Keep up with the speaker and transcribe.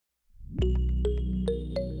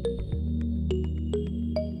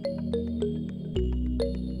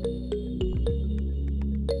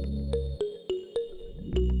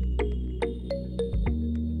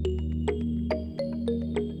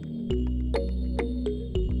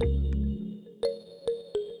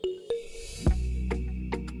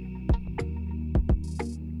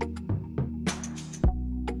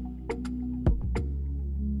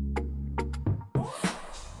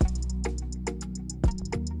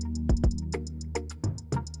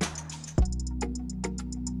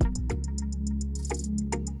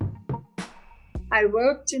I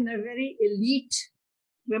worked in a very elite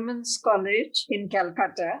women's college in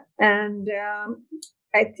Calcutta. And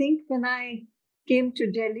I think when I came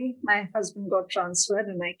to Delhi, my husband got transferred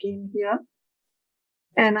and I came here.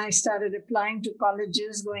 And I started applying to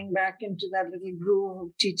colleges, going back into that little groove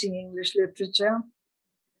of teaching English literature.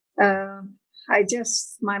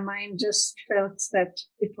 My mind just felt that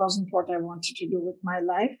it wasn't what I wanted to do with my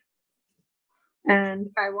life. And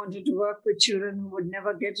I wanted to work with children who would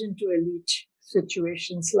never get into elite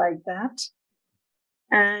situations like that.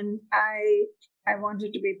 And I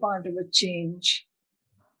wanted to be part of a change.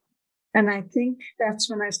 And I think that's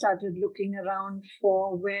when I started looking around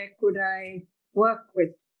for where could I work with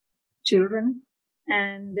children.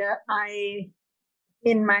 And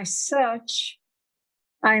in my search,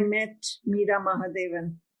 I met Meera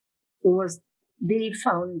Mahadevan, who was the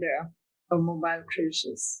founder of Mobile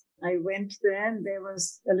Creches. I went there and there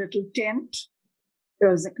was a little tent.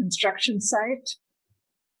 There was a construction site.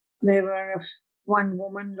 There were one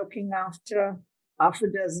woman looking after half a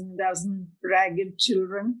dozen ragged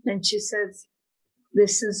children. And she says,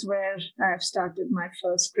 "This is where I've started my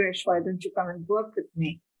first creche. Why don't you come and work with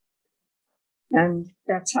me?" And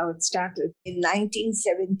that's how it started. In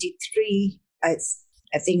 1973, I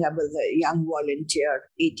think I was a young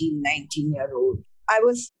volunteer, 18, 19-year-old. I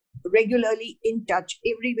was regularly in touch.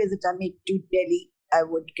 Every visit I made to Delhi, I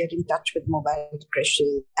would get in touch with Mobile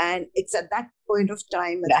Creches. And it's at that point of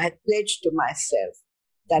time that I had pledged to myself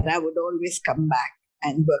that I would always come back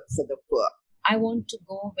and work for the poor. I want to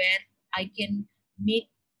go where I can be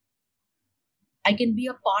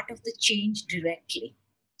a part of the change directly.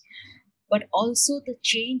 But also the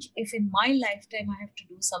change, if in my lifetime I have to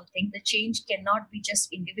do something, the change cannot be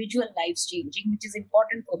just individual lives changing, which is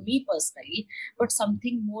important for me personally, but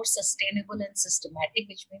something more sustainable and systematic,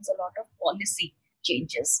 which means a lot of policy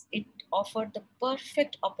changes. It offered the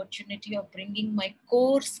perfect opportunity of bringing my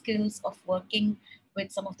core skills of working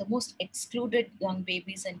with some of the most excluded young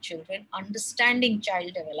babies and children, understanding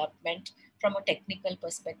child development from a technical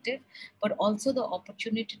perspective, but also the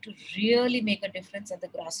opportunity to really make a difference at the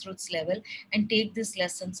grassroots level and take these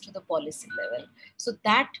lessons to the policy level. So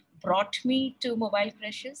that brought me to Mobile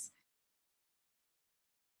Creches.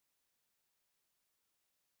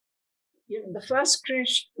 The first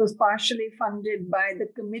creche was partially funded by the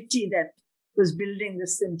committee that was building the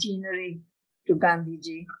centenary to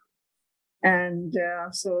Gandhiji. And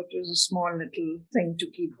so it was a small little thing to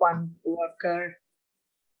keep one worker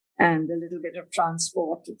and a little bit of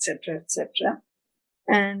transport, etc., etc.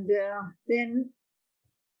 And then,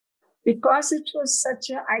 because it was such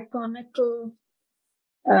an iconical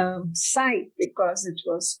site, because it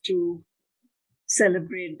was to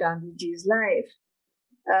celebrate Gandhiji's life,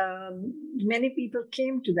 many people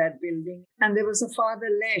came to that building. And there was a Father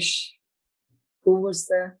Lesh, who was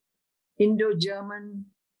the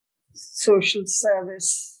Indo-German social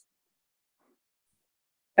service.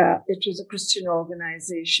 It was a Christian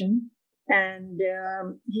organization. And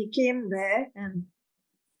he came there, and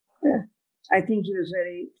I think he was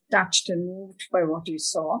very touched and moved by what he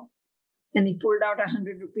saw. And he pulled out a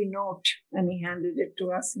 100-rupee note and he handed it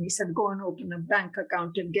to us. And he said, "Go and open a bank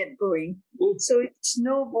account and get going." So it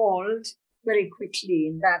snowballed very quickly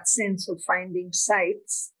in that sense of finding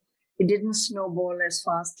sites. It didn't snowball as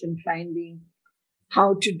fast in finding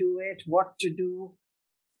how to do it, what to do,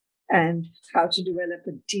 and how to develop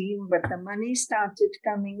a team. But the money started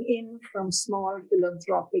coming in from small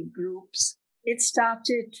philanthropic groups. It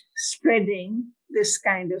started spreading, this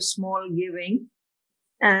kind of small giving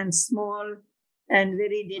and small and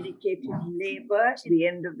very dedicated labor. At the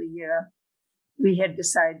end of the year, we had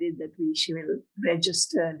decided that we will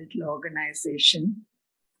register a little organization.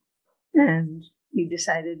 And we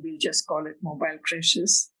decided we'll just call it Mobile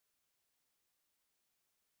Creches.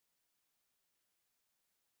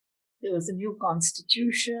 There was a new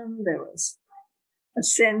constitution. There was a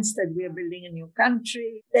sense that we are building a new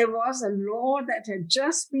country. There was a law that had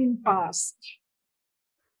just been passed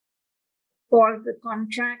called the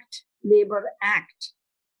Contract Labor Act,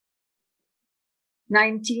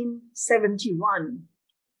 1971.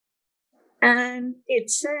 And it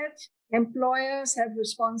said employers have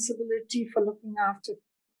responsibility for looking after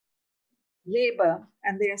labor,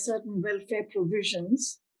 and there are certain welfare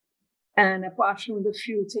provisions. And apart from the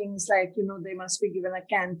few things like, they must be given a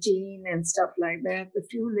canteen and stuff like that, the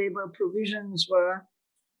few labor provisions were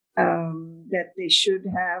that they should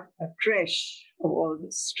have a creche of all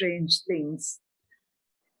these strange things.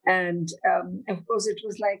 And of course, it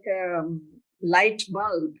was like a light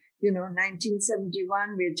bulb.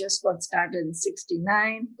 1971, we had just got started in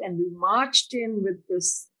 69, and we marched in with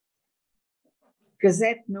this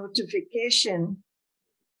Gazette notification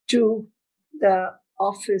to the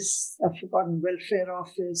office, I've forgotten, welfare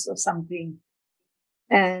office or something.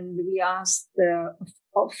 And we asked the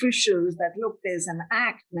officials that, look, there's an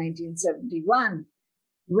act, 1971.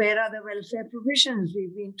 Where are the welfare provisions?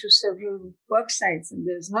 We've been to several work sites and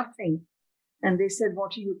there's nothing. And they said,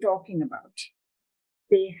 what are you talking about?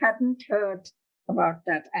 They hadn't heard about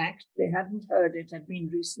that act. They hadn't heard it had been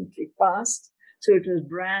recently passed. So it was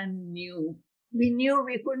brand new. We knew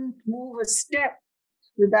we couldn't move a step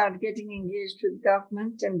without getting engaged with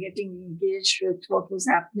government and getting engaged with what was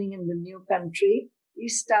happening in the new country. We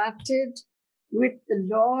started with the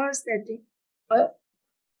laws that were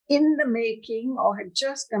in the making or had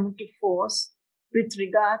just come into force with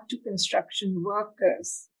regard to construction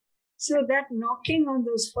workers. So that knocking on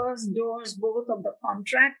those first doors, both of the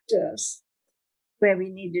contractors where we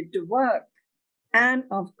needed to work and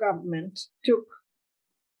of government, took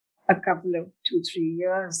a couple of 2-3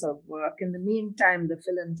 years of work. In the meantime, the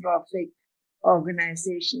philanthropic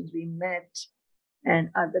organizations we met and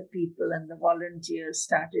other people and the volunteers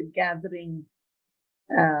started gathering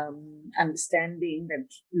understanding that,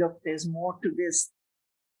 look, there's more to this.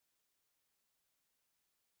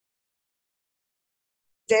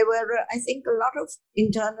 There were, I think, a lot of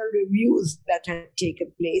internal reviews that had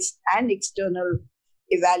taken place and external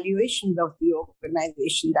evaluations of the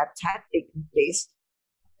organization that had taken place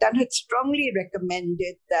that had strongly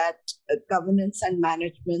recommended that governance and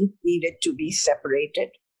management needed to be separated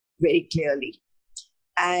very clearly,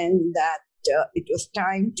 and that it was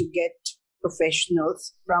time to get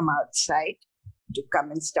professionals from outside to come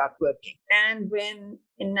and start working. And when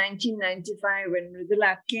in 1995, when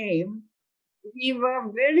Mridula came, we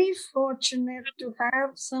were very fortunate to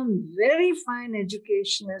have some very fine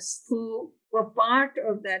educationists who were part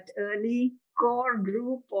of that early core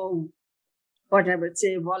group of what I would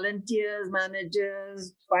say volunteers,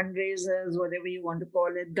 managers, fundraisers, whatever you want to call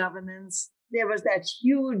it, governance. There was that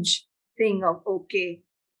huge thing of, okay,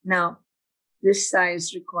 now this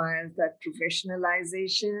size requires that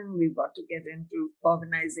professionalization. We've got to get into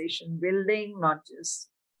organization building, not just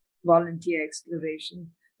volunteer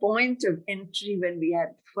exploration. Point of entry when we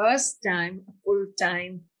had first time a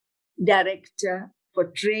full-time director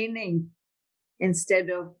for training instead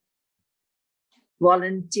of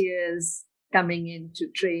volunteers coming in to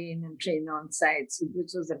train and train on site. So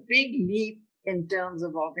this was a big leap in terms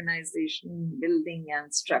of organization building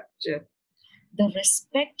and structure. The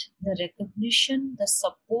respect, the recognition, the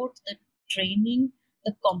support, the training,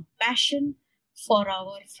 the compassion for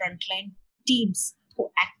our frontline teams who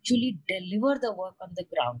actually deliver the work on the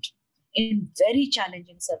ground in very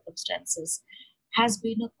challenging circumstances has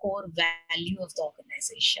been a core value of the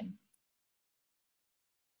organization.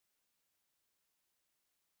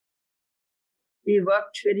 We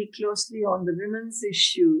worked very closely on the women's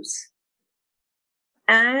issues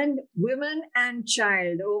and women and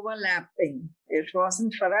child overlapping. It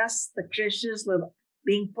wasn't for us, the creches were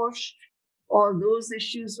being pushed, all those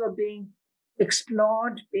issues were being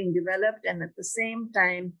explored, being developed, and at the same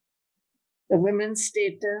time, the women's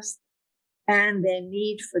status and their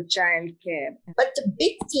need for childcare. But the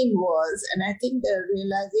big thing was, and I think the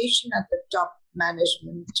realization at the top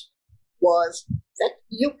management was that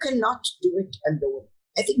you cannot do it alone.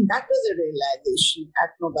 I think that was a realization at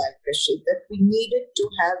Mobile Creches, that we needed to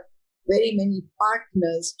have very many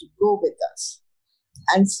partners to go with us.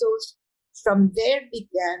 And so from there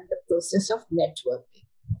began the process of networking,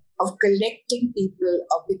 of collecting people,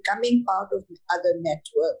 of becoming part of other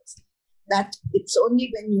networks. That it's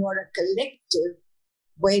only when you are a collective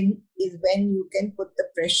when you can put the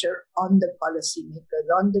pressure on the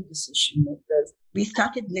policymakers, on the decision makers. We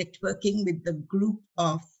started networking with the group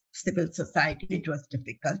of civil society. It was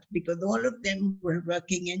difficult because all of them were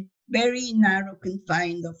working in very narrow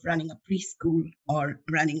confines of running a preschool or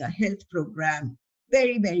running a health program,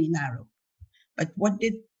 very, very narrow. But what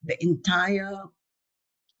did the entire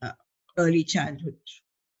early childhood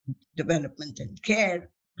development and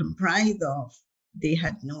care comprise of? They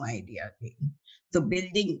had no idea. So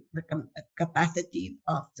building the capacity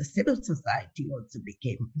of the civil society also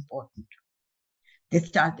became important. They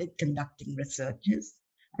started conducting researches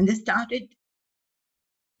and they started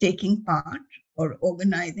taking part or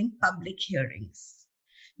organizing public hearings.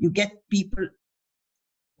 You get people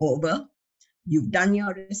over, you've done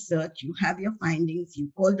your research, you have your findings,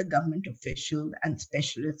 you call the government officials and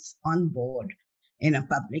specialists on board in a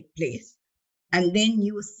public place, and then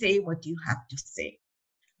you say what you have to say.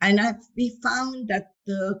 And we found that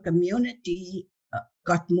the community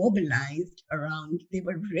got mobilized around, they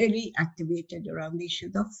were really activated around the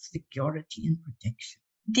issues of security and protection.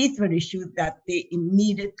 These were issues that they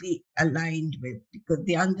immediately aligned with because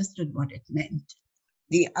they understood what it meant.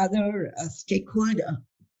 The other stakeholder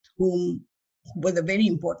whom was a very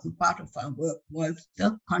important part of our work was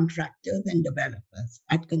the contractors and developers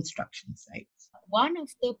at construction sites. One of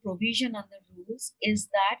the provision and the rules is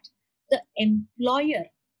that the employer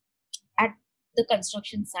at the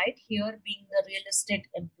construction site, here being the real estate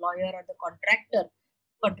employer or the contractor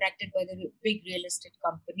contracted by the big real estate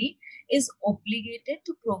company, is obligated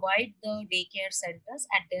to provide the daycare centers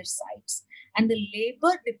at their sites. And the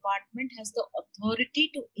labor department has the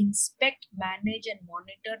authority to inspect, manage, and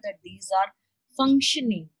monitor that these are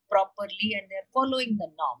functioning properly and they're following the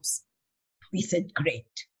norms. We said, great,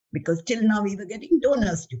 because till now we were getting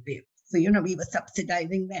donors to pay. So, we were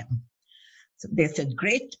subsidizing them. So they said,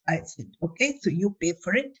 great. I said, okay, so you pay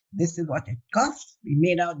for it. This is what it costs. We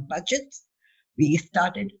made our budgets. We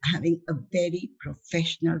started having a very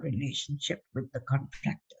professional relationship with the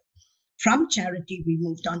contractor. From charity, we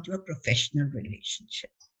moved on to a professional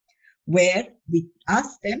relationship where we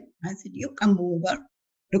asked them, I said, you come over,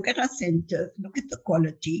 look at our centers, look at the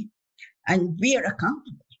quality, and we are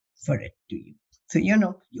accountable for it to you. So,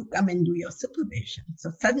 you come and do your supervision.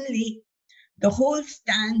 So suddenly, the whole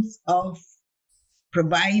stance of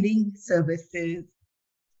providing services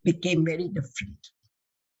became very different.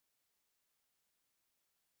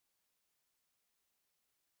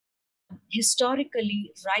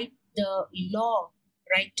 Historically, the law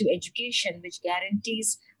right to education, which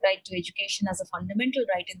guarantees right to education as a fundamental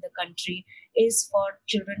right in the country, is for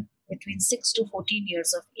children between 6 to 14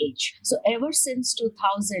 years of age. So ever since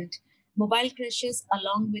 2000, mobile creches,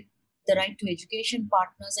 along with the right to education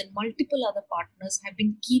partners and multiple other partners, have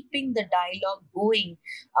been keeping the dialogue going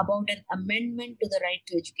about an amendment to the Right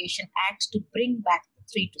to Education Act to bring back the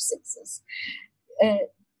 3 to 6s.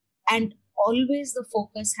 And always the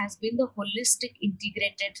focus has been the holistic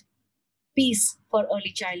integrated piece for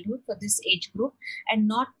early childhood for this age group, and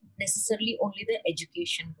not necessarily only the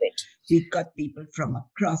education bit. We got people from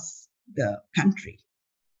across the country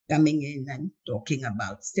coming in and talking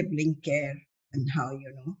about sibling care and how,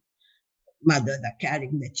 mothers are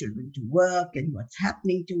carrying their children to work and what's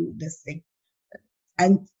happening to this thing.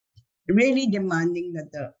 And really demanding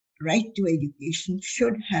that the right to education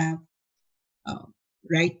should have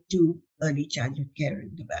right to early childhood care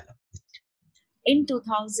and development. In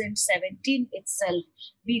 2017 itself,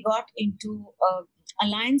 we got into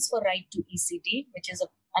Alliance for Right to ECD, which is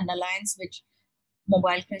an alliance which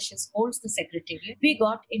Mobile Creches holds the secretariat. We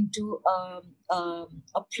got into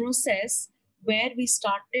a process where we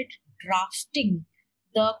started drafting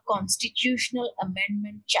the constitutional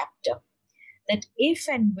amendment chapter, that if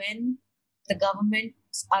and when the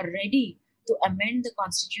governments are ready to amend the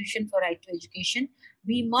constitution for right to education,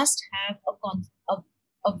 we must have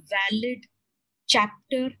a valid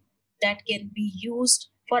chapter that can be used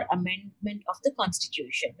for amendment of the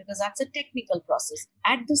constitution, because that's a technical process.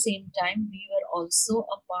 At the same time, we were also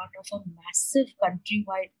a part of a massive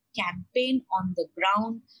countrywide campaign on the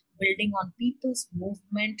ground, building on people's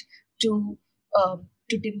movement to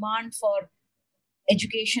demand for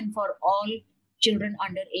education for all children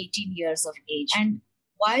under 18 years of age. And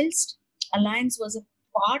whilst Alliance was a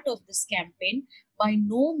part of this campaign, by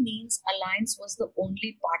no means Alliance was the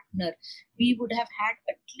only partner. We would have had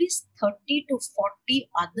at least 30 to 40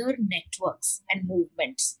 other networks and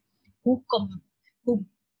movements who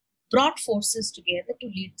brought forces together to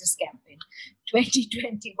lead this campaign.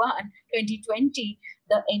 2020,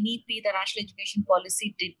 the NEP, the National Education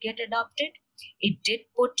Policy, did get adopted. It did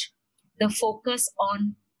put the focus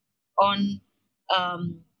on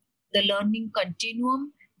the learning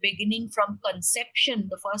continuum, beginning from conception,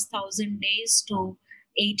 the first 1,000 days, to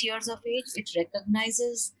 8 years of age. It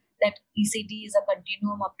recognizes that ECD is a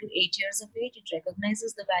continuum up to 8 years of age. It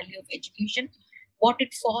recognizes the value of education. What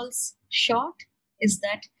it falls short is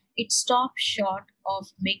that it stops short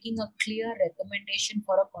of making a clear recommendation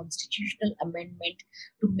for a constitutional amendment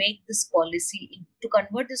to make this policy, to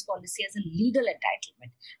convert this policy as a legal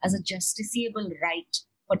entitlement, as a justiciable right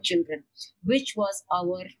for children, which was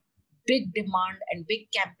our big demand and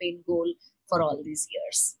big campaign goal for all these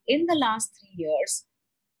years. In the last 3 years,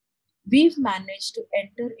 we've managed to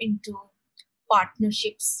enter into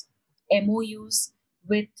partnerships, MOUs,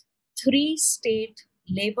 with 3 state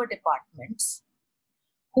labor departments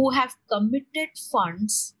who have committed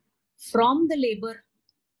funds from the labor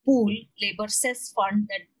pool, labor cess fund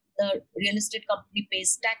that the real estate company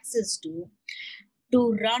pays taxes to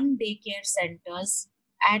run daycare centers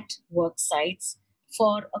at work sites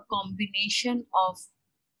for a combination of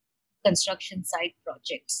construction site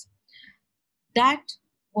projects. That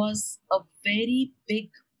was a very big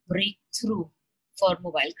breakthrough for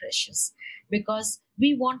mobile creches, because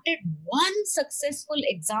we wanted one successful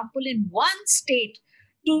example in one state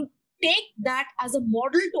to take that as a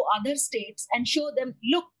model to other states and show them,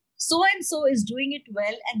 look, so and so is doing it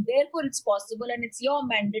well, and therefore it's possible, and it's your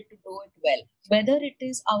mandate to do it well. Whether it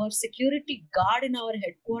is our security guard in our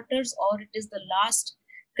headquarters or it is the last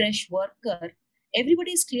creche worker,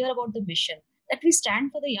 everybody is clear about the mission that we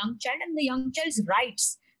stand for the young child and the young child's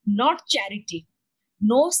rights, not charity.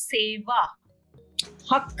 No seva,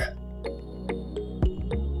 hak.